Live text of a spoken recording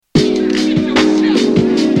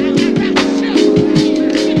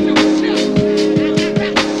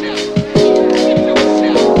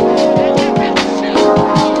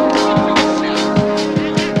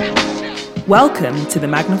Welcome to the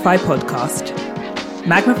Magnify podcast.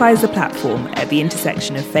 Magnify is a platform at the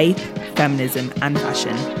intersection of faith, feminism, and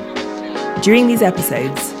fashion. During these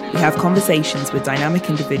episodes, we have conversations with dynamic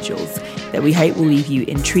individuals that we hope will leave you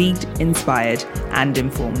intrigued, inspired, and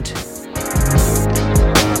informed.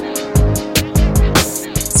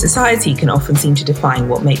 Society can often seem to define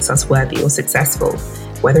what makes us worthy or successful,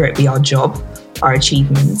 whether it be our job, our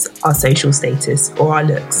achievements, our social status, or our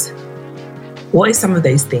looks. What if some of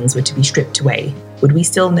those things were to be stripped away? Would we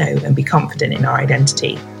still know and be confident in our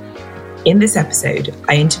identity? In this episode,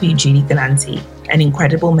 I interviewed Julie Galanti, an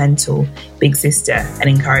incredible mentor, big sister, and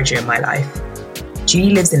encourager in my life.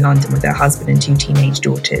 Julie lives in London with her husband and 2 teenage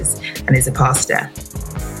daughters and is a pastor.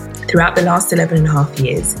 Throughout the last 11 and a half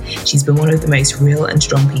years, she's been one of the most real and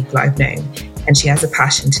strong people I've known, and she has a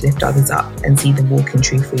passion to lift others up and see them walk in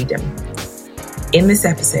true freedom. In this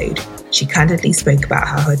episode, she candidly spoke about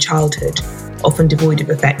how her childhood, often devoid of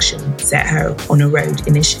affection, set her on a road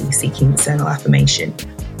initially seeking external affirmation.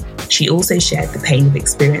 She also shared the pain of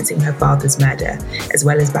experiencing her father's murder, as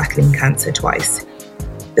well as battling cancer twice.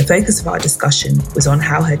 The focus of our discussion was on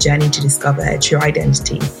how her journey to discover her true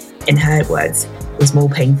identity, in her words, was more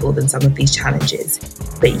painful than some of these challenges,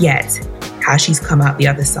 but yet how she's come out the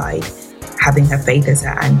other side, having her faith as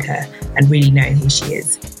her anchor and really knowing who she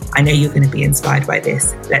is. I know you're going to be inspired by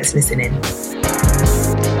this. Let's listen in.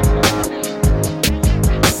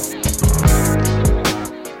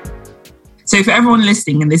 So for everyone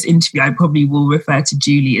listening in this interview, I probably will refer to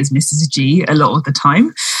Julie as Mrs. G a lot of the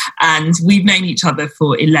time. And we've known each other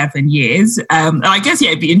for 11 years. And I guess,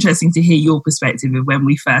 it'd be interesting to hear your perspective of when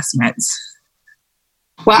we first met.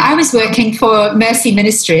 Well, I was working for Mercy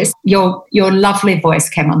Ministries. Your lovely voice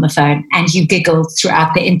came on the phone and you giggled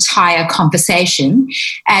throughout the entire conversation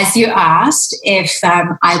as you asked if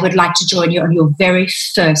I would like to join you on your very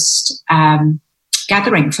first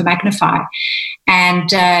gathering for Magnify.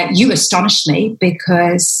 And you astonished me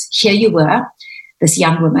because here you were, this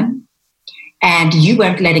young woman, and you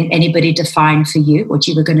weren't letting anybody define for you what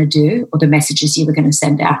you were going to do or the messages you were going to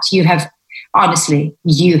send out. You have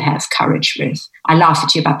courage, Ruth. I laugh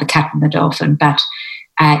at you about the cat and the dolphin, but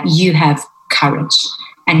you have courage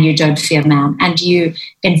and you don't fear man. And you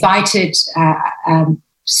invited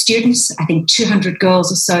students, I think 200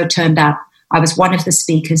 girls or so turned up. I was one of the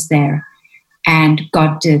speakers there, and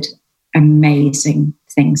God did amazing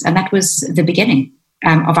things. And that was the beginning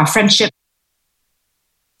of our friendship.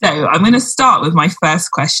 So I'm going to start with my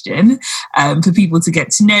first question for people to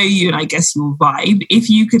get to know you and I guess your vibe. If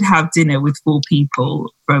you could have dinner with 4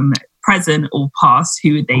 people from present or past,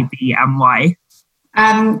 who would they be and why?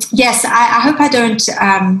 Yes, I hope I don't,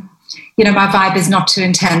 my vibe is not too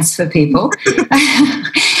intense for people.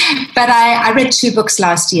 But I read 2 books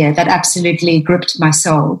last year that absolutely gripped my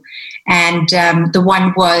soul. And the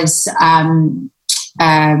one was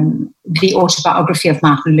the autobiography of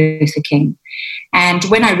Martin Luther King. And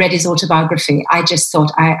when I read his autobiography, I just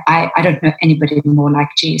thought, I don't know anybody more like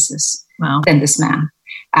Jesus than this man,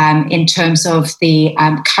 in terms of the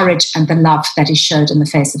courage and the love that he showed in the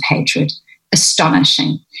face of hatred.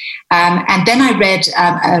 Astonishing. And then I read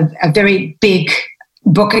a very big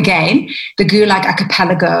book again, The Gulag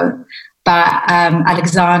Archipelago by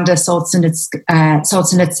Alexander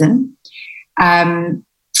Solzhenitsyn.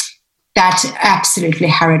 That absolutely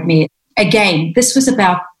harrowed me. Again, this was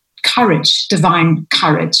about courage, divine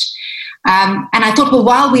courage. And I thought, well,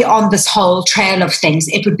 while we're on this whole trail of things,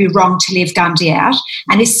 it would be wrong to leave Gandhi out,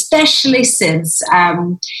 and especially since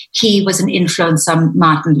he was an influence on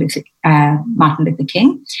Martin Luther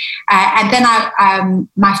King. And then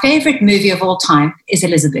my favorite movie of all time is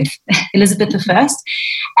Elizabeth I.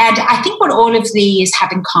 And I think what all of these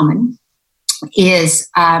have in common is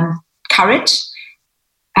courage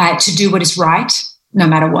to do what is right, no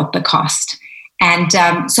matter what the cost. And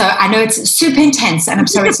so I know it's super intense, and I'm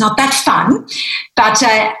sorry it's not that fun, but,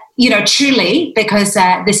 truly, because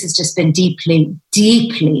this has just been deeply,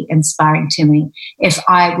 deeply inspiring to me. If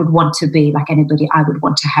I would want to be like anybody, I would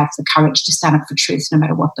want to have the courage to stand up for truth, no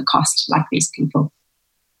matter what the cost, like these people.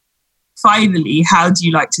 Finally, how do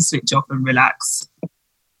you like to switch off and relax?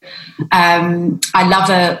 I love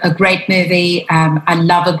a great movie. I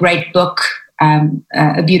love a great book.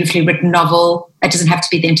 A beautifully written novel. It doesn't have to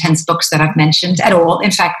be the intense books that I've mentioned at all.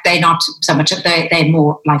 In fact, they're not so much, they're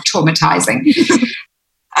more like traumatizing.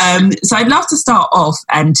 So I'd love to start off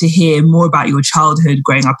and to hear more about your childhood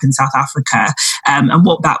growing up in South Africa and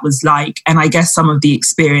what that was like. And I guess some of the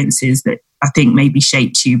experiences that I think maybe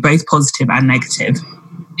shaped you, both positive and negative.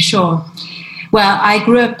 Sure. Well, I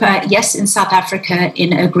grew up, in South Africa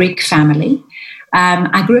in a Greek family.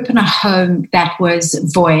 I grew up in a home that was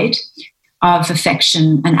void of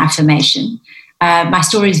affection and affirmation. My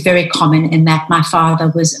story is very common in that my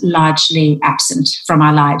father was largely absent from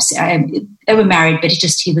our lives. They were married, but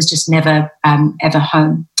he was just never ever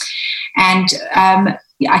home. And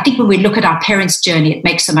I think when we look at our parents' journey, it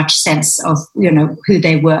makes so much sense of, who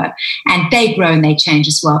they were. And they grow and they change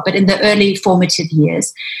as well. But in the early formative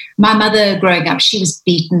years, my mother growing up, she was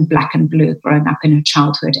beaten black and blue growing up in her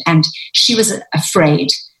childhood. And she was afraid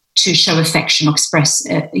to show affection or express,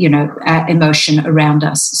 emotion around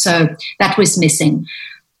us. So that was missing.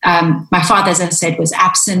 My father, as I said, was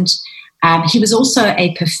absent. He was also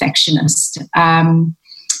a perfectionist.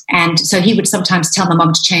 And so he would sometimes tell my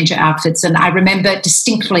mom to change her outfits. And I remember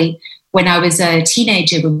distinctly when I was a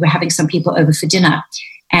teenager, we were having some people over for dinner.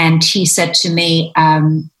 And he said to me,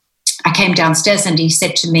 I came downstairs and he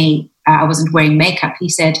said to me, I wasn't wearing makeup. He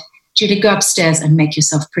said, Julie, go upstairs and make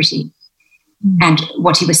yourself pretty. And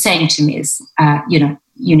what he was saying to me is,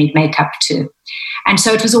 you need makeup too. And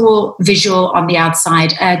so it was all visual on the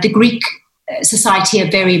outside. The Greek society,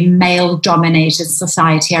 a very male-dominated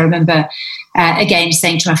society. I remember, again,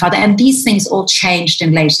 saying to my father, and these things all changed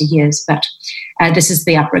in later years, but this is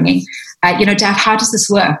the upbringing. Dad, how does this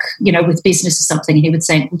work, with business or something? And he would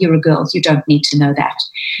say, you're a girl, you don't need to know that.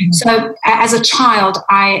 Mm-hmm. So as a child,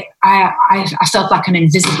 I felt like an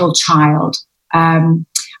invisible child.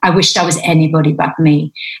 I wished I was anybody but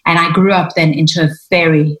me. And I grew up then into a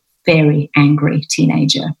very, very angry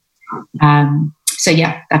teenager. So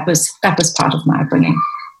that was part of my upbringing.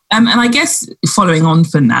 And I guess following on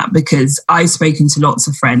from that, because I've spoken to lots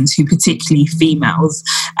of friends who, particularly females,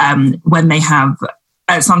 when they have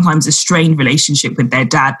sometimes a strained relationship with their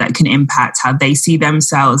dad, that can impact how they see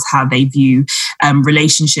themselves, how they view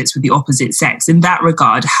relationships with the opposite sex. In that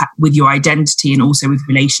regard, with your identity and also with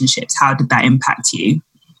relationships, how did that impact you?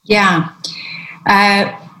 Yeah.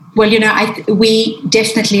 We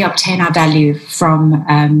definitely obtain our value from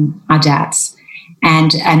our dads.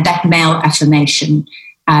 And that male affirmation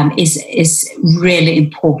is really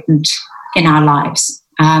important in our lives.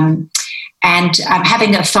 And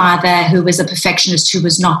having a father who was a perfectionist, who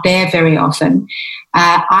was not there very often,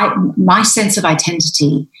 my sense of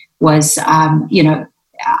identity was,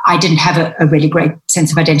 I didn't have a really great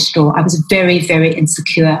sense of identity at all. I was very, very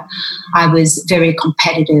insecure. I was very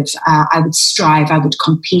competitive. I would strive. I would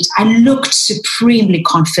compete. I looked supremely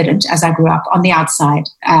confident as I grew up on the outside.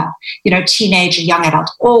 Teenager, young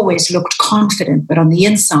adult, always looked confident. But on the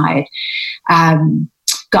inside, I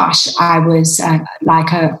was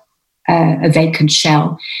like a vacant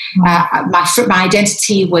shell. My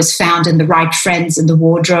identity was found in the right friends, in the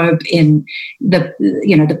wardrobe, in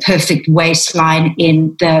the perfect waistline,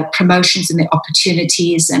 in the promotions and the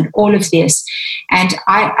opportunities, and all of this. And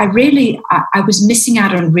I was missing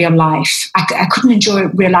out on real life. I couldn't enjoy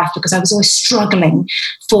real life because I was always struggling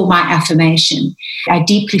for my affirmation. I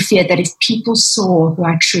deeply feared that if people saw who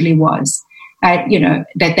I truly was, that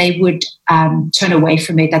they would turn away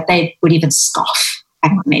from me, that they would even scoff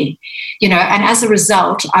at me, and as a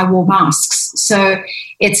result, I wore masks. So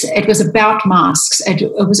it was about masks.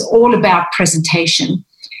 It was all about presentation.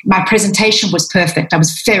 My presentation was perfect. I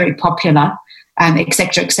was very popular, et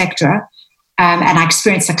cetera, et cetera. And I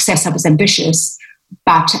experienced success. I was ambitious,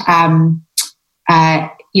 but,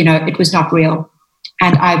 it was not real.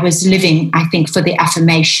 And I was living, I think, for the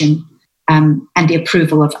affirmation and the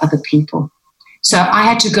approval of other people. So I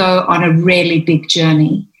had to go on a really big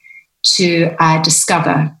journey to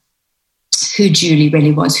discover who Julie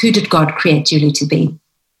really was. Who did God create Julie to be?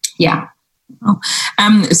 Yeah. Oh.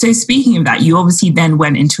 So speaking of that, you obviously then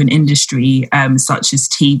went into an industry such as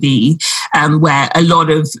TV, where a lot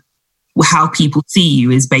of how people see you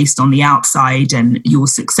is based on the outside and your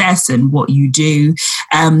success and what you do.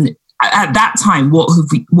 At that time,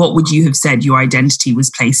 what would you have said your identity was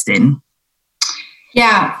placed in?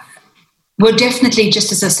 Yeah. Well, definitely,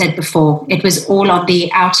 just as I said before, it was all on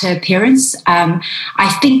the outer appearance.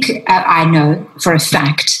 I think I know for a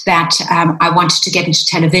fact that I wanted to get into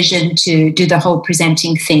television to do the whole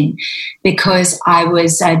presenting thing because I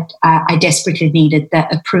desperately needed the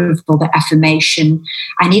approval, the affirmation.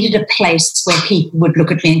 I needed a place where people would look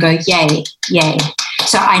at me and go, yay, yay.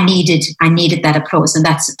 So I needed that applause, and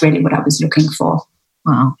that's really what I was looking for.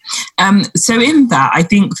 Wow. So in that, I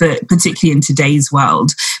think that particularly in today's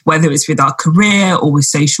world, whether it's with our career or with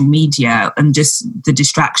social media and just the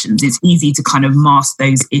distractions, it's easy to kind of mask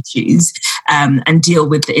those issues and deal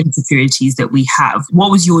with the insecurities that we have. What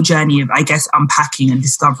was your journey of, I guess, unpacking and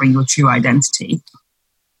discovering your true identity?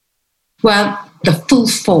 Well, the full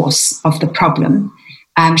force of the problem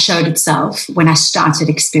showed itself when I started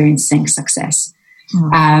experiencing success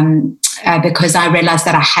because I realized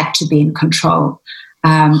that I had to be in control.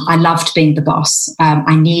 I loved being the boss.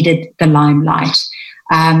 I needed the limelight.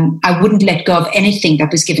 I wouldn't let go of anything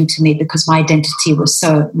that was given to me because my identity was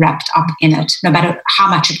so wrapped up in it, no matter how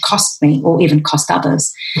much it cost me or even cost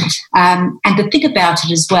others. And the thing about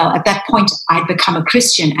it as well, at that point, I'd become a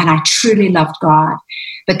Christian and I truly loved God,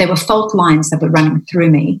 but there were fault lines that were running through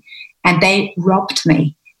me and they robbed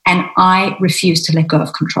me, and I refused to let go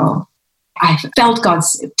of control. I felt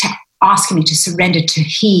God's asking me to surrender, to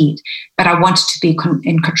heed, but I wanted to be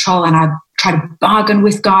in control, and I tried to bargain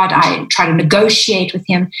with God. I tried to negotiate with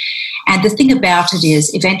him. And the thing about it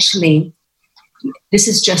is, eventually, this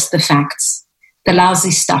is just the facts. The lousy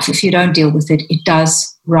stuff, if you don't deal with it, it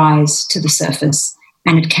does rise to the surface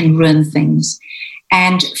and it can ruin things.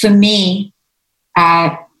 And for me,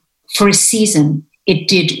 for a season, it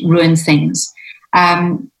did ruin things.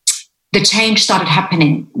 The change started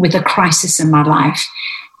happening with a crisis in my life.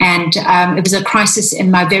 And it was a crisis in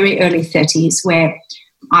my very early 30s where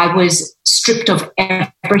I was stripped of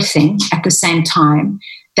everything at the same time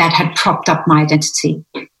that had propped up my identity.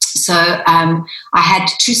 So I had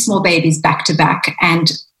 2 small babies back to back,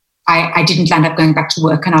 and I didn't end up going back to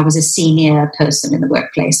work, and I was a senior person in the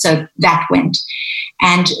workplace. So that went.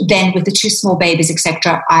 And then with the 2 small babies,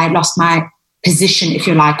 etc., I lost my position, if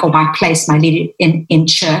you like, or my place, my leader in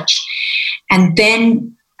church. And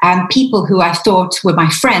then people who I thought were my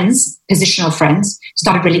friends, positional friends,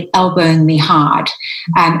 started really elbowing me hard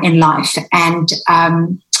in life. And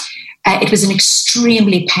it was an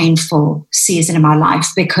extremely painful season in my life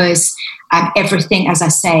because everything, as I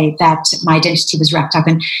say, that my identity was wrapped up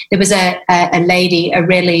in. There was a lady, a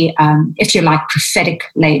really, if you like, prophetic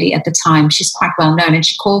lady at the time. She's quite well known. And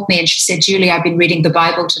she called me and she said, "Julie, I've been reading the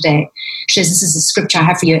Bible today." She says, "This is a scripture I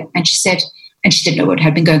have for you." And she said, and she didn't know what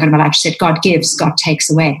had been going on in my life. She said, "God gives, God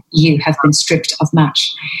takes away. You have been stripped of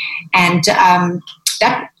much." And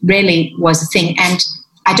that really was a thing. And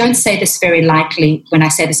I don't say this very lightly when I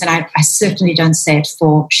say this, and I certainly don't say it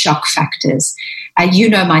for shock factors. You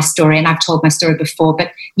know my story, and I've told my story before,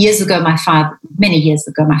 but many years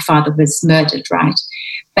ago, my father was murdered, right?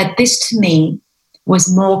 But this to me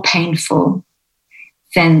was more painful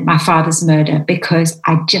than my father's murder because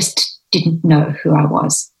I just didn't know who I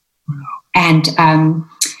was. And,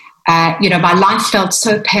 my life felt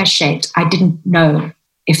so pear-shaped, I didn't know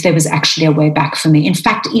if there was actually a way back for me. In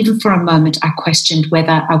fact, even for a moment, I questioned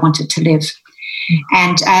whether I wanted to live.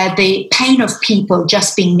 And the pain of people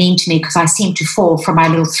just being mean to me because I seemed to fall from my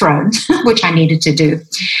little throne, which I needed to do.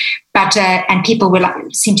 But and people will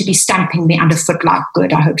seem to be stamping me underfoot like,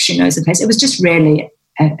 "Good, I hope she knows the place." It was just really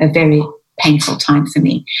a very painful time for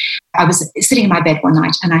me. I was sitting in my bed one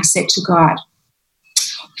night and I said to God,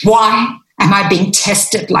 "Why am I being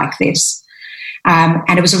tested like this?"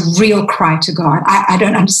 And it was a real cry to God. I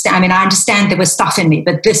don't understand. I mean, I understand there was stuff in me,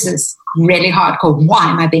 but this is really hardcore. Why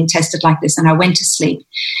am I being tested like this? And I went to sleep.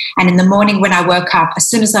 And in the morning when I woke up, as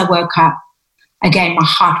soon as I woke up, again, my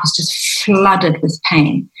heart was just flooded with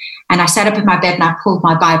pain. And I sat up in my bed and I pulled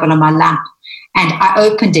my Bible on my lap and I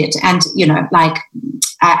opened it. And,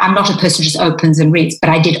 I'm not a person who just opens and reads, but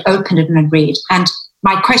I did open it and read. And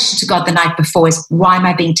my question to God the night before is, why am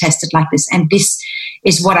I being tested like this? And this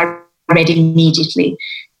is what I read immediately.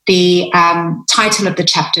 The title of the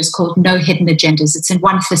chapter is called No Hidden Agendas. It's in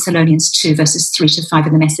 1 Thessalonians 2, verses 3-5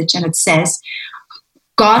 in the Message. And it says,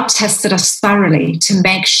 "God tested us thoroughly to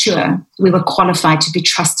make sure we were qualified to be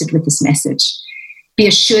trusted with this message. Be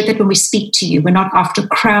assured that when we speak to you, we're not after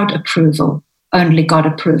crowd approval, only God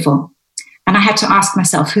approval." And I had to ask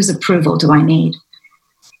myself, whose approval do I need?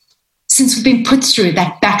 Since we've been put through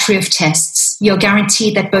that battery of tests, you're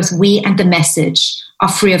guaranteed that both we and the message are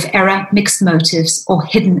free of error, mixed motives, or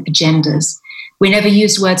hidden agendas. We never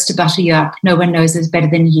use words to butter you up. No one knows us better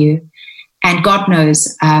than you. And God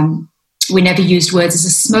knows we never used words as a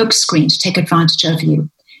smokescreen to take advantage of you.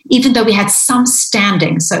 Even though we had some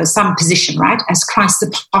standing, so some position, right, as Christ's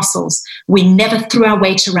apostles, we never threw our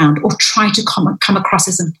weight around or tried to come across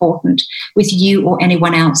as important with you or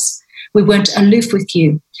anyone else. We weren't aloof with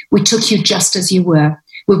you. We took you just as you were.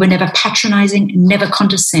 We were never patronizing, never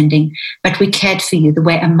condescending, but we cared for you the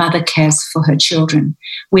way a mother cares for her children.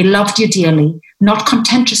 We loved you dearly, not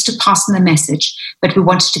content just to pass on the message, but we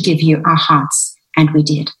wanted to give you our hearts, and we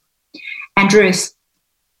did. And Ruth,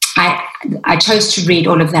 I chose to read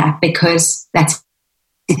all of that because that's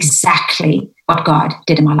exactly what God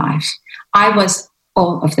did in my life. I was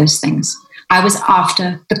all of those things. I was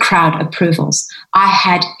after the crowd approvals. I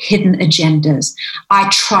had hidden agendas. I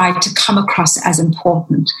tried to come across as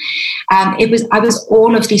important. I was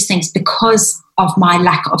all of these things because of my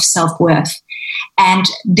lack of self-worth. And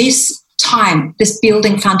this time, this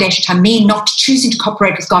building foundation time, me not choosing to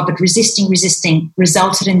cooperate with God, but resisting,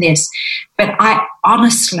 resulted in this. But I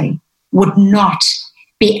honestly would not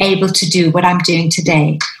be able to do what I'm doing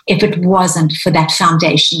today if it wasn't for that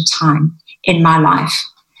foundation time in my life.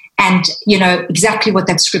 And, exactly what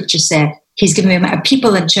that scripture said. He's given me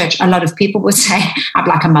people in church. A lot of people would say, I'm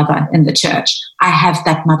like a mother in the church. I have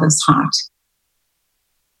that mother's heart.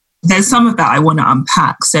 There's some of that I want to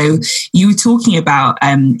unpack. So you were talking about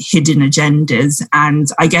hidden agendas and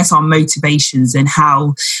I guess our motivations and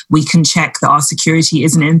how we can check that our security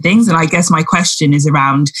isn't in things. And I guess my question is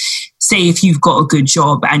around, say, if you've got a good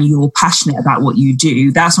job and you're passionate about what you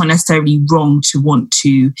do, that's not necessarily wrong to want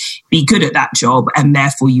to be good at that job and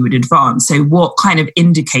therefore you would advance. So what kind of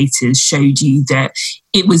indicators showed you that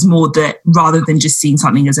it was more that rather than just seeing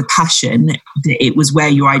something as a passion, that it was where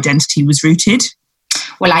your identity was rooted?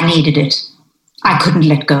 Well, I needed it. I couldn't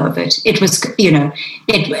let go of it. It was,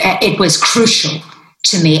 it was crucial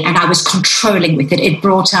to me, and I was controlling with it. It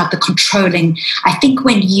brought out the controlling. I think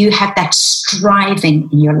when you have that striving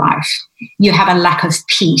in your life, you have a lack of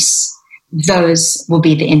peace. Those will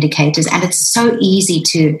be the indicators. And it's so easy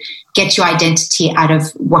to get your identity out of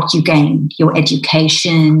what you gain, your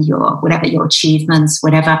education, your whatever, your achievements,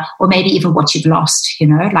 whatever, or maybe even what you've lost,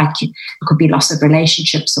 like it could be loss of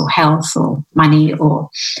relationships or health or money or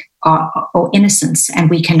innocence. And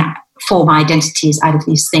we can form identities out of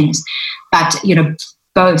these things. But,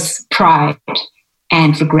 both pride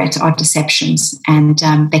and regret are deceptions, and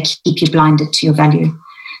they keep you blinded to your value.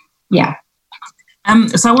 Yeah.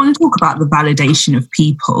 So I want to talk about the validation of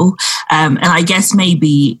people. And I guess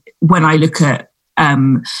maybe when I look at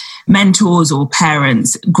mentors or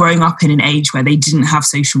parents growing up in an age where they didn't have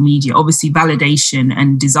social media, obviously validation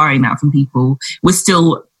and desiring that from people was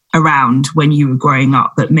still around when you were growing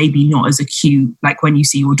up, but maybe not as acute, like when you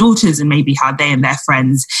see your daughters and maybe how they and their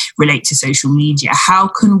friends relate to social media. How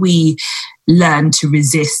can we learn to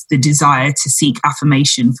resist the desire to seek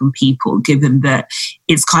affirmation from people, given that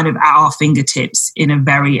it's kind of at our fingertips in a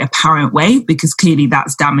very apparent way? Because clearly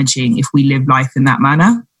that's damaging if we live life in that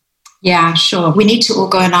manner. Yeah, sure. We need to all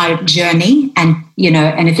go on our journey, and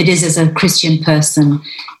and if it is as a Christian person,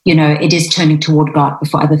 it is turning toward God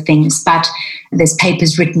before other things. But there's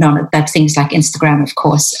papers written on it that things like Instagram, of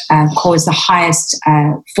course, cause the highest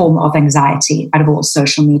form of anxiety out of all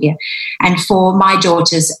social media. And for my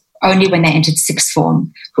daughters, only when they entered sixth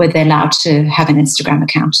form were they allowed to have an Instagram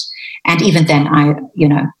account. And even then,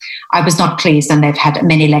 I was not pleased, and they've had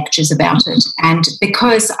many lectures about it. And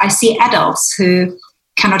because I see adults who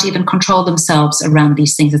cannot even control themselves around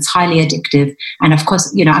these things. It's highly addictive. And of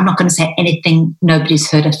course, I'm not going to say anything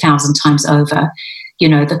nobody's heard 1,000 times over,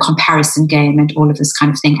 the comparison game and all of this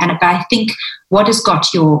kind of thing. And I think what has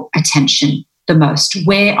got your attention the most?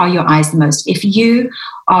 Where are your eyes the most? If you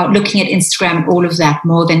are looking at Instagram and all of that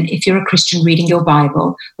more than if you're a Christian reading your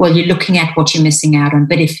Bible, well, you're looking at what you're missing out on.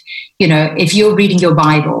 But if you're reading your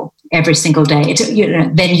Bible every single day,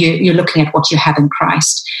 then you're looking at what you have in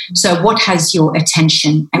Christ. So what has your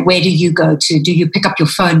attention, and where do you go to? Do you pick up your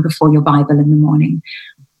phone before your Bible in the morning?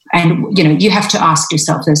 And, you have to ask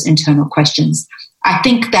yourself those internal questions. I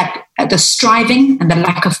think that the striving and the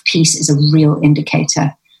lack of peace is a real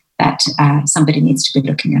indicator that somebody needs to be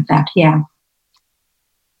looking at that. Yeah.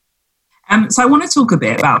 So I want to talk a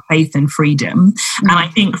bit about faith and freedom. And I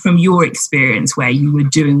think from your experience where you were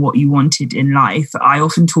doing what you wanted in life, I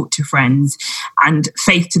often talk to friends and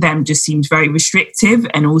faith to them just seems very restrictive,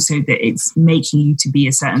 and also that it's making you to be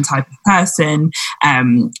a certain type of person,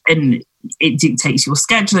 and it dictates your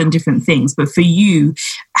schedule and different things. But for you,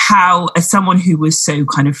 how, as someone who was so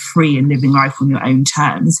kind of free and living life on your own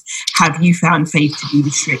terms, have you found faith to be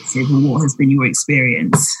restrictive, and what has been your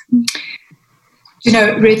experience?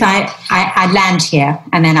 Ruth, I land here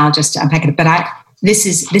and then I'll just unpack it. But this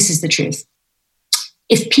is the truth.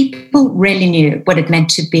 If people really knew what it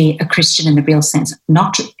meant to be a Christian in the real sense,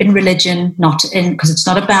 not in religion, because it's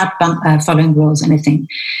not about following rules or anything,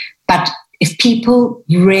 but if people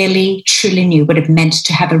really, truly knew what it meant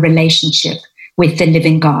to have a relationship with the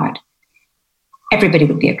living God, everybody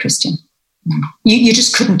would be a Christian. You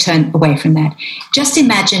just couldn't turn away from that. Just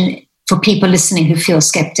imagine, for people listening who feel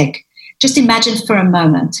skeptic, just imagine for a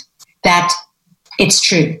moment that it's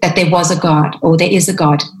true, that there was a God, or there is a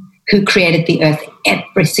God who created the earth,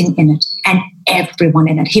 everything in it and everyone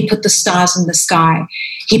in it. He put the stars in the sky.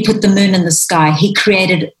 He put the moon in the sky. He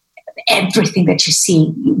created everything that you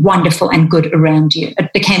see wonderful and good around you.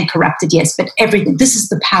 It became corrupted, yes, but everything. This is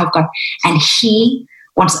the power of God. And he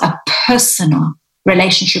wants a personal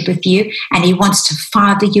relationship with you, and he wants to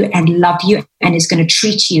father you and love you, and is going to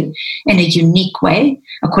treat you in a unique way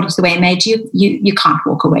according to the way he made you. You can't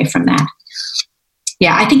walk away from that.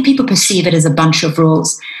 I think people perceive it as a bunch of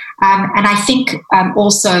rules. And I think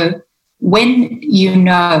also when you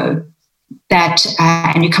know that,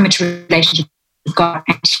 and you come into a relationship with God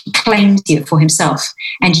and He claims you for Himself,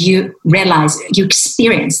 and you realize, you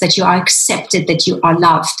experience that you are accepted, that you are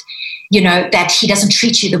loved, that He doesn't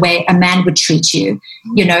treat you the way a man would treat you,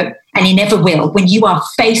 and He never will. When you are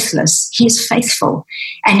faithless, He is faithful.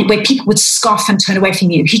 And where people would scoff and turn away from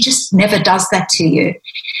you, He just never does that to you.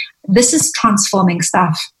 This is transforming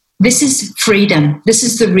stuff. This is freedom. This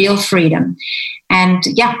is the real freedom. And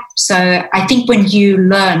so I think when you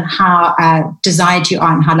learn how desired you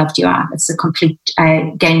are and how loved you are, it's a complete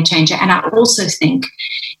game changer. And I also think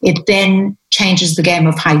it then changes the game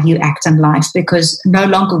of how you act in life, because no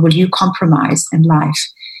longer will you compromise in life.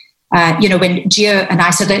 When Gio and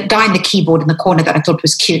I, so the guy in the keyboard in the corner that I thought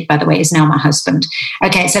was cute, by the way, is now my husband.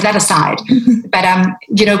 Okay, so that aside. But,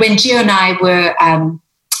 when Gio and I were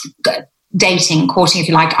courting, if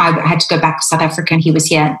you like, I had to go back to South Africa and he was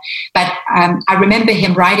here. But I remember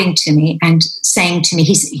him writing to me and saying to me,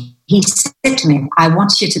 he said to me, I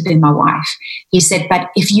want you to be my wife. He said, but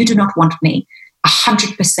if you do not want me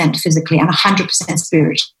 100% physically and 100%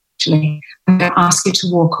 spiritually, I'm going to ask you to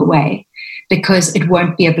walk away, because it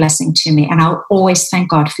won't be a blessing to me. And I'll always thank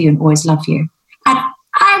God for you and always love you. And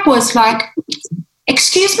I was like,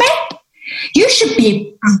 excuse me? You should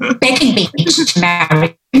be begging me to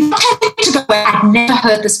marry. Not having to go. I'd never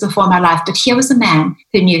heard this before in my life, but here was a man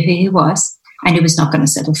who knew who he was and who was not going to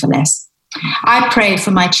settle for less. I pray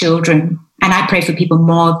for my children, and I pray for people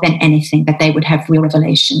more than anything that they would have real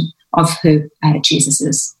revelation of who Jesus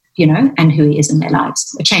is, and who He is in their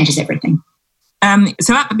lives. It changes everything.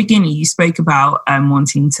 So at the beginning, you spoke about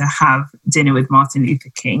wanting to have dinner with Martin Luther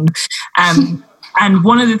King. And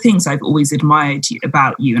one of the things I've always admired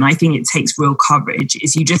about you, and I think it takes real courage,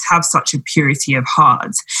 is you just have such a purity of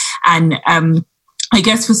heart. And I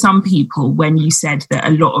guess for some people, when you said that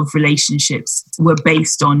a lot of relationships were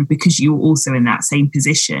based on because you were also in that same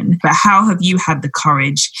position, but how have you had the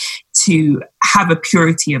courage to have a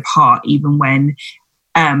purity of heart even when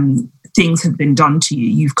things have been done to you?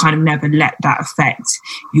 You've kind of never let that affect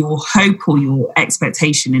your hope or your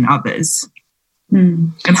expectation in others.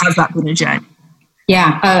 And has that been a journey?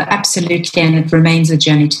 Yeah, absolutely. And it remains a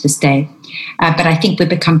journey to this day. But I think we've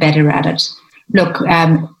become better at it. Look,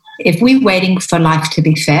 if we're waiting for life to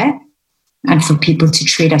be fair and for people to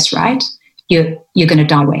treat us right, you're going to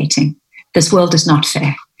die waiting. This world is not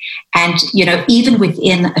fair. And, even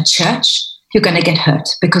within a church, you're going to get hurt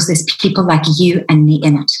because there's people like you and me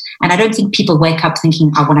in it. And I don't think people wake up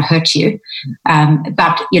thinking, I want to hurt you.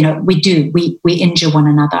 But, we do. We injure one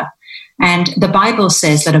another. And the Bible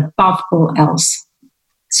says that above all else,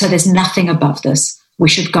 so there's nothing above this, we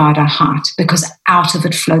should guard our heart, because out of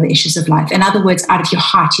it flow the issues of life. In other words, out of your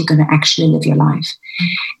heart, you're going to actually live your life.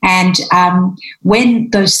 And when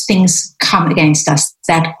those things come against us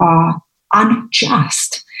that are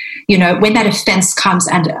unjust, when that offense comes,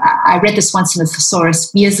 and I read this once in a thesaurus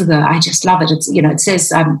years ago, I just love it. It's, it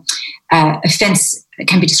says offense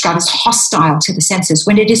can be described as hostile to the senses.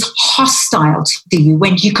 When it is hostile to you,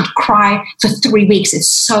 when you could cry for 3 weeks, it's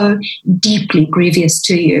so deeply grievous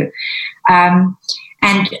to you.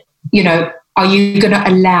 Are you going to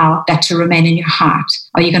allow that to remain in your heart?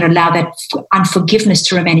 Are you going to allow that unforgiveness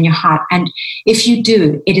to remain in your heart? And if you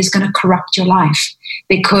do, it is going to corrupt your life,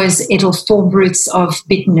 because it'll form roots of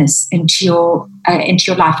bitterness into your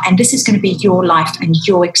life. And this is going to be your life and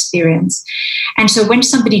your experience. And so when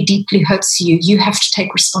somebody deeply hurts you, you have to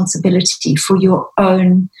take responsibility for your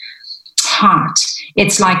own heart.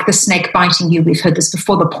 It's like the snake biting you. We've heard this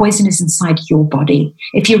before. The poison is inside your body.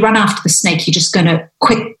 If you run after the snake, you're just going to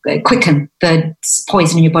quicken the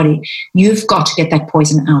poison in your body. You've got to get that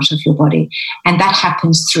poison out of your body. And that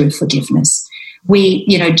happens through forgiveness.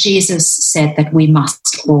 Jesus said that we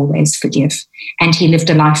must always forgive. And He lived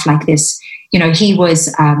a life like this. He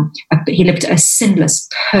lived a sinless,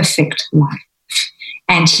 perfect life.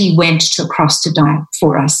 And He went to a cross to die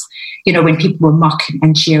for us. When people were mocking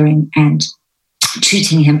and jeering and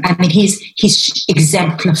treating Him. I mean, he's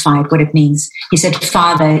exemplified what it means. He said,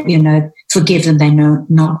 Father, forgive them, they know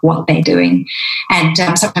not what they're doing. And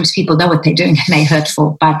sometimes people know what they're doing and they're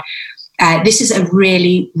hurtful. But this is a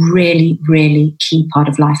really, really, really key part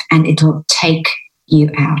of life, and it'll take you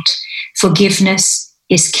out. Forgiveness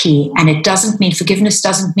is key. And forgiveness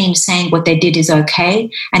doesn't mean saying what they did is okay.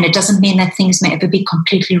 And it doesn't mean that things may ever be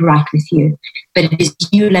completely right with you. But it is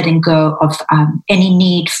you letting go of any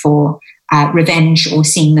need for revenge or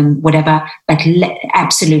seeing them, whatever, but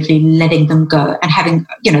absolutely letting them go and having,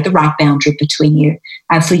 the right boundary between you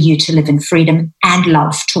for you to live in freedom and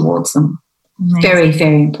love towards them. Amazing. Very,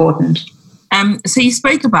 very important. So you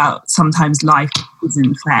spoke about sometimes life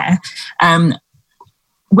isn't fair.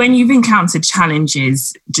 When you've encountered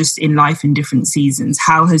challenges just in life in different seasons,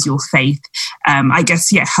 how has your faith,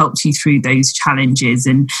 helped you through those challenges?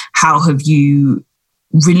 And how have you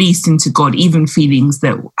released into God even feelings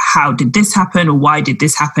that, how did this happen, or why did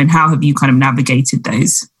this happen? How have you kind of navigated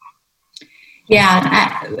those?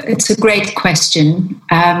 Yeah, it's a great question.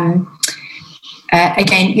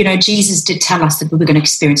 Again, Jesus did tell us that we were going to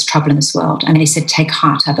experience trouble in this world. And he said, take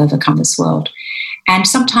heart, I've overcome this world. And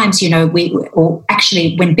sometimes, when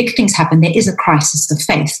big things happen, there is a crisis of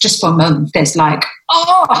faith. Just for a moment, there's like,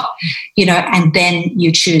 and then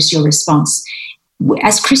you choose your response.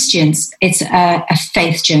 As Christians, it's a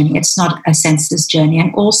faith journey. It's not a senseless journey.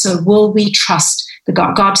 And also, will we trust the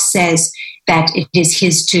God? God says that it is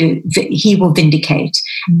he will vindicate,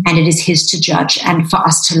 and it is his to judge, and for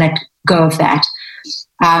us to let go of that.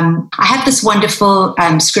 I have this wonderful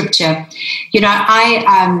scripture.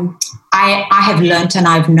 I have learnt and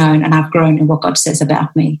I've known and I've grown in what God says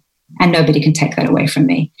about me, and nobody can take that away from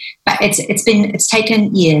me. But it's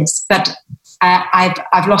taken years, but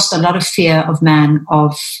I've lost a lot of fear of man,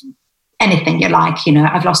 of anything you like.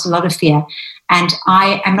 I've lost a lot of fear, and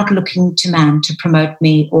I am not looking to man to promote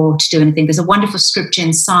me or to do anything. There's a wonderful scripture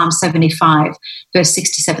in Psalm 75, verse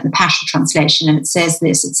 67, the Passion Translation, and it says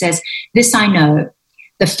this. It says, "This I know,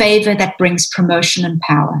 the favor that brings promotion and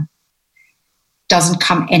power doesn't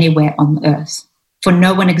come anywhere on earth. For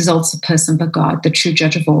no one exalts a person but God, the true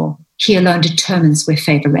judge of all. He alone determines where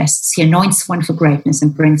favor rests. He anoints one for greatness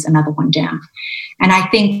and brings another one down." And I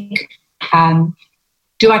think,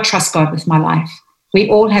 do I trust God with my life? We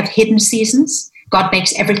all have hidden seasons. God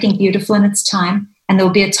makes everything beautiful in its time. And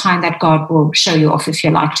there'll be a time that God will show you off, if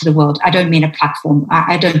you like, to the world. I don't mean a platform.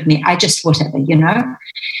 I just whatever,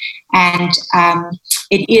 And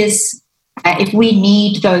it is, if we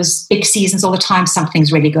need those big seasons all the time,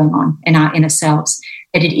 something's really going on in our inner selves.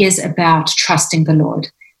 But it is about trusting the Lord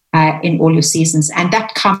in all your seasons. And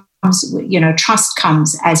that comes, trust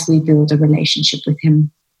comes as we build a relationship with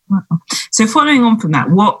him. Wow. So following on from that,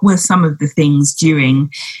 what were some of the things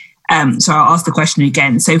during... so I'll ask the question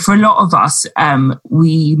again. So for a lot of us,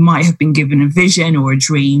 we might have been given a vision or a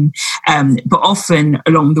dream, but often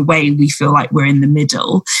along the way, we feel like we're in the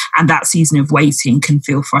middle, and that season of waiting can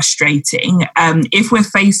feel frustrating. If we're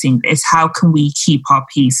facing this, how can we keep our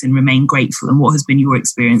peace and remain grateful? And what has been your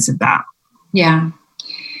experience of that? Yeah.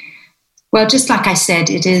 Well, just like I said,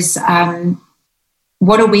 it is,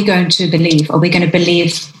 what are we going to believe? Are we going to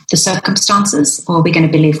believe the circumstances, or are we going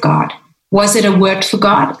to believe God? Was it a word for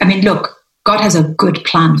God? I mean, look, God has a good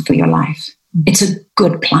plan for your life. It's a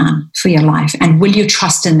good plan for your life. And will you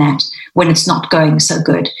trust in that when it's not going so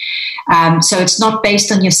good? So it's not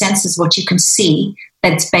based on your senses, what you can see,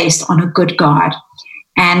 but it's based on a good God.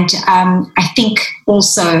 And I think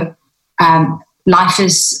also life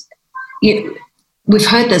is, we've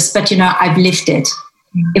heard this, but, I've lived it.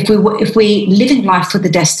 If we living life for the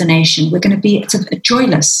destination, it's a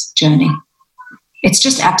joyless journey. It's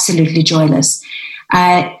just absolutely joyless.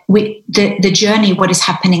 The journey, what is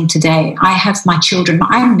happening today, I have my children.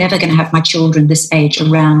 I'm never going to have my children this age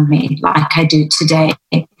around me like I do today.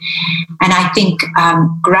 And I think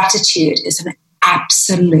gratitude is an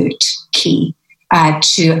absolute key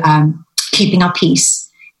to keeping our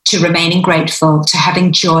peace, to remaining grateful, to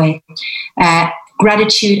having joy,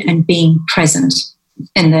 gratitude and being present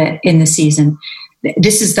in the season.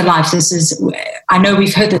 This is the life. I know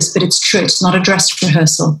we've heard this, but it's true. It's not a dress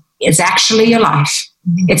rehearsal. It's actually your life.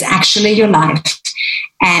 It's actually your life.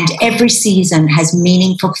 And every season has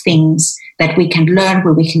meaningful things that we can learn,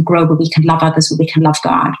 where we can grow, where we can love others, where we can love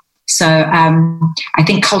God. So I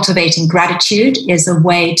think cultivating gratitude is a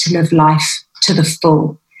way to live life to the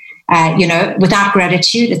full. Without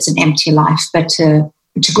gratitude, it's an empty life, but to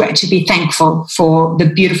be thankful for the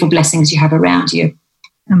beautiful blessings you have around you.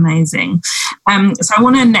 Amazing. So I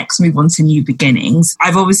want to next move on to new beginnings.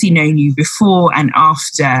 I've obviously known you before and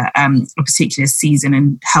after a particular season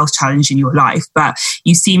and health challenge in your life, but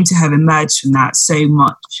you seem to have emerged from that so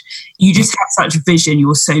much. You just have such vision.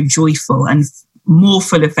 You're so joyful and more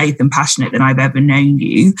full of faith and passionate than I've ever known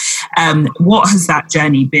you. What has that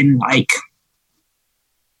journey been like?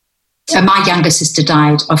 My younger sister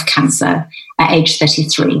died of cancer at age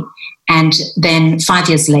 33. And then 5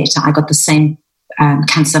 years later, I got the same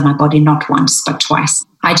cancer in my body, not once, but twice.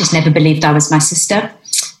 I just never believed I was my sister.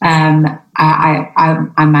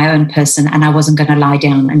 I'm my own person, and I wasn't going to lie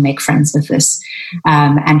down and make friends with this.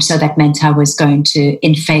 And so that meant I was going to,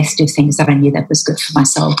 in faith, do things that I knew that was good for my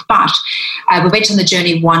soul. But we went on the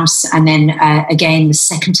journey once, and then again the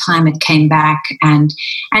second time it came back. And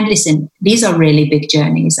listen, these are really big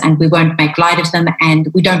journeys, and we won't make light of them, and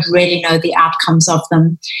we don't really know the outcomes of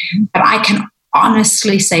them. But I can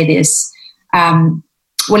honestly say this.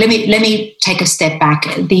 Well, let me take a step back.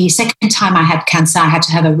 The second time I had cancer, I had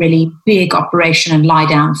to have a really big operation and lie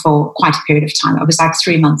down for quite a period of time. It was like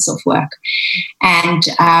 3 months of work. And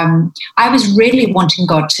I was really wanting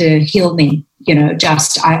God to heal me,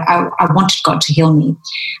 I wanted God to heal me.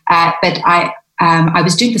 But I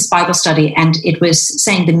was doing this Bible study, and it was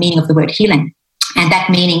saying the meaning of the word healing. And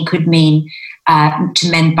that meaning could mean to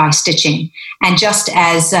mend by stitching. And just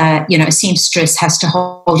as, a seamstress has to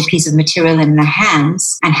hold a piece of material in her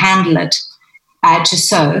hands and handle it to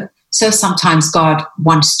sew, so sometimes God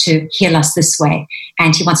wants to heal us this way.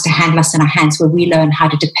 And he wants to handle us in our hands, where we learn how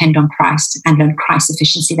to depend on Christ and learn Christ's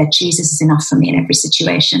sufficiency, that Jesus is enough for me in every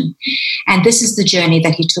situation. And this is the journey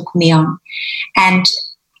that he took me on. And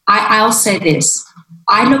I'll say this.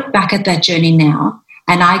 I look back at that journey now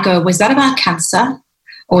and I go, was that about cancer?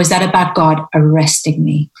 Or is that about God arresting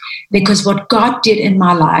me? Because what God did in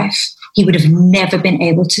my life, he would have never been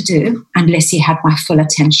able to do unless he had my full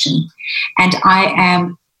attention. And I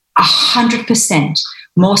am 100%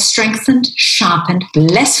 more strengthened, sharpened,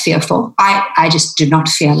 less fearful. I just do not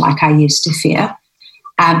fear like I used to fear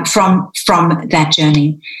from that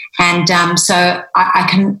journey. And so I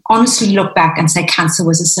can honestly look back and say cancer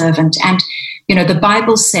was a servant. And, the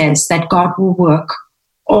Bible says that God will work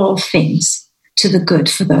all things to the good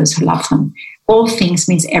for those who love them. All things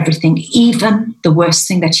means everything, even the worst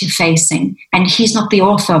thing that you're facing. And he's not the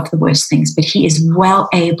author of the worst things, but he is well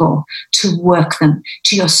able to work them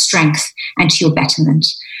to your strength and to your betterment.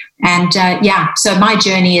 And so my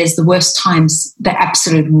journey is the worst times, the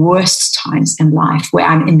absolute worst times in life, where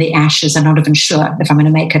I'm in the ashes and not even sure if I'm going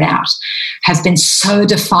to make it out, has been so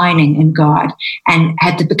defining in God, and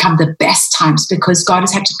had to become the best times because God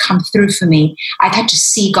has had to come through for me. I've had to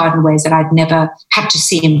see God in ways that I'd never had to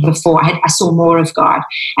see him before. I saw more of God.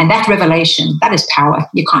 And that revelation, that is power.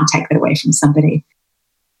 You can't take that away from somebody.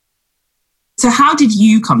 So how did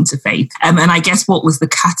you come to faith? And I guess what was the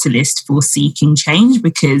catalyst for seeking change?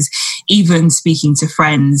 Because even speaking to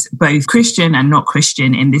friends, both Christian and not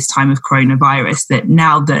Christian, in this time of coronavirus, that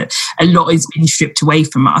now that a lot is being stripped away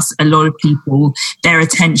from us, a lot of people, their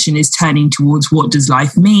attention is turning towards what does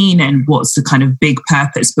life mean and what's the kind of big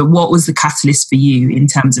purpose. But what was the catalyst for you in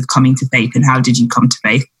terms of coming to faith, and how did you come to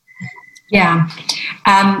faith? Yeah.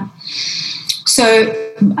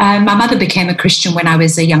 So my mother became a Christian when I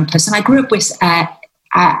was a young person. I grew up with,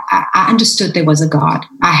 I understood there was a God.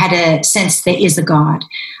 I had a sense there is a God.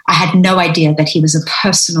 I had no idea that he was a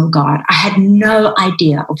personal God. I had no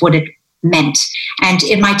idea of what it meant. And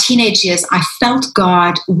in my teenage years, I felt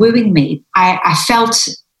God wooing me. I felt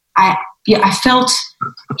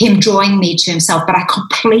him drawing me to himself, but I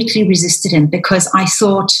completely resisted him because I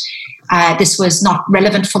thought this was not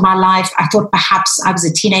relevant for my life. I thought perhaps I was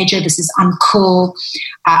a teenager. This is uncool.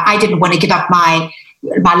 I didn't want to give up my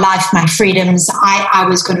life, my freedoms. I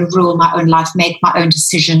was going to rule my own life, make my own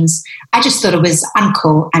decisions. I just thought it was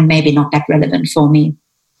uncool and maybe not that relevant for me.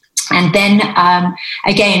 And then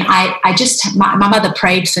again, my mother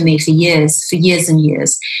prayed for me for years and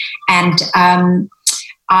years. And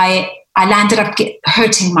I landed up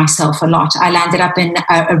hurting myself a lot. I landed up in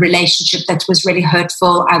a relationship that was really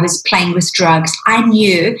hurtful. I was playing with drugs. I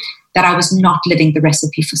knew that I was not living the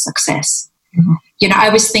recipe for success. Mm-hmm. I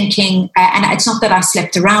was thinking, and it's not that I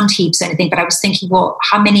slept around heaps or anything, but I was thinking, well,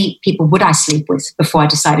 how many people would I sleep with before I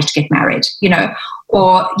decided to get married?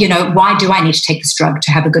 Or why do I need to take this drug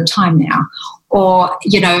to have a good time now? Or,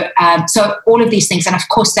 so all of these things. And of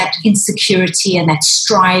course, that insecurity and that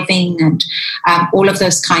striving and all of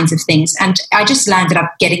those kinds of things. And I just landed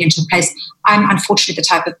up getting into a place. I'm unfortunately the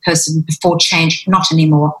type of person before change, not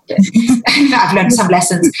anymore. I've learned some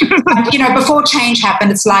lessons. But, before change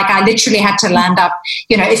happened, it's like I literally had to land up,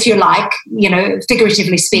 if you like,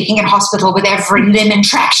 figuratively speaking, in hospital with every limb in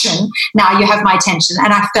traction. Now you have my attention.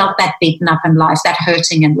 And I felt that beaten up in life, that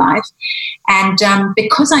hurting in life. And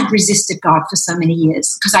because I'd resisted God for so many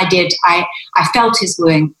years, because I felt his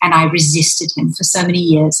wooing and I resisted him for so many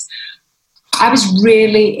years, I was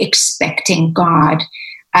really expecting God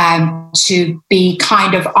to be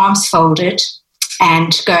kind of arms folded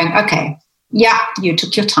and going, okay, yeah, you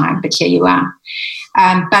took your time, but here you are.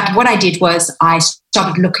 But what I did was I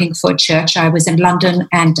started looking for a church. I was in London,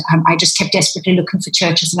 and I just kept desperately looking for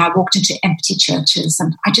churches, and I walked into empty churches,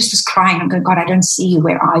 and I just was crying. I'm going, God, I don't see you.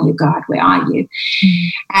 Where are you, God? Where are you?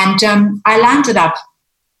 And I landed up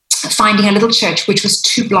finding a little church which was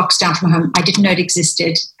 2 blocks down from home. I didn't know it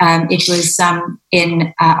existed. It was on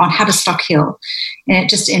Haverstock Hill,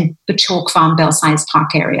 just in the Chalk Farm, Belsize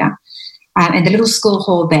Park area, in the little school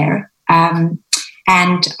hall there. And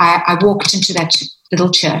I walked into that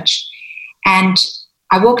little church, and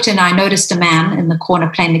I walked in. I noticed a man in the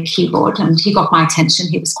corner playing the keyboard, and he got my attention.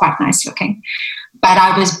 He was quite nice looking, but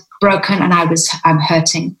I was broken and I was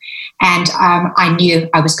hurting, and I knew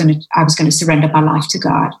I was going to surrender my life to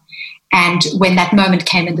God. And when that moment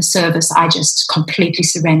came in the service, I just completely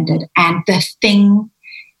surrendered. And the thing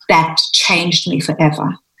that changed me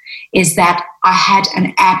forever is that I had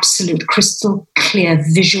an absolute crystal clear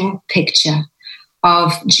visual picture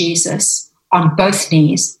of Jesus on both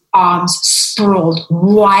knees, arms sprawled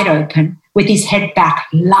wide open, with his head back,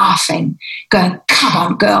 laughing, going, come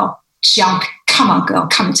on, girl, jump, come on, girl,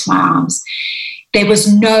 come into my arms. There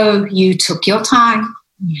was no, you took your time.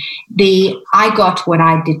 I got what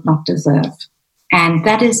I did not deserve. And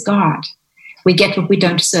that is God. We get what we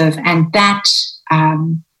don't deserve. And that,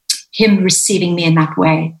 him receiving me in that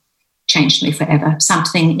way changed me forever.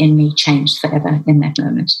 Something in me changed forever in that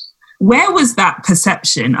moment. Where was that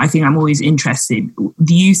perception? I think I'm always interested.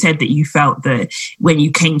 You said that you felt that when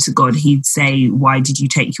you came to God, he'd say, why did you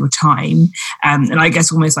take your time? And I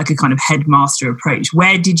guess almost like a kind of headmaster approach.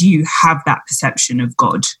 Where did you have that perception of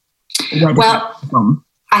God? Well,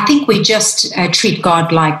 I think we just treat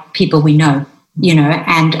God like people we know,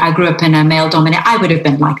 and I grew up in a male dominated. I would have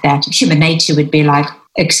been like that. Human nature would be like,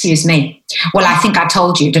 excuse me. Well, I think I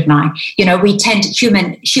told you, didn't I? We tend to,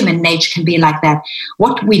 human nature can be like that.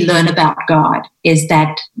 What we learn about God is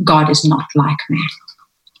that God is not like man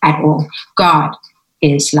at all. God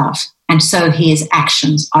is love. And so his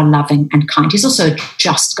actions are loving and kind. He's also a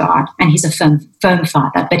just God, and he's a firm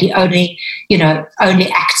father, but he only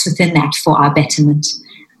acts within that for our betterment.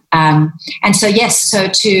 And so, yes, so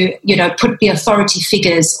to, put the authority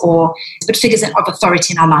figures but figures of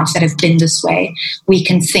authority in our lives that have been this way, we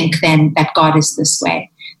can think then that God is this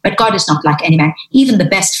way. But God is not like any man, even the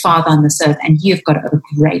best father on this earth. And you've got a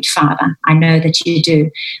great father. I know that you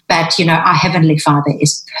do. But, our heavenly Father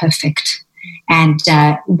is perfect. And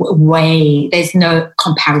there's no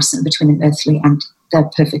comparison between an earthly and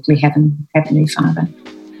the perfectly heavenly Father.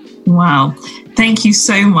 Wow. Thank you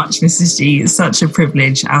so much, Mrs. G. It's such a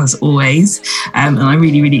privilege, as always. And I'm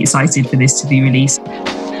really, really excited for this to be released.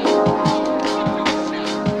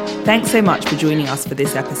 Thanks so much for joining us for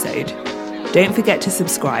this episode. Don't forget to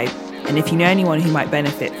subscribe. And if you know anyone who might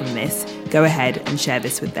benefit from this, go ahead and share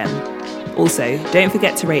this with them. Also, don't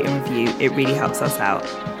forget to rate and review. It really helps us out.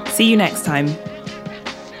 See you next time.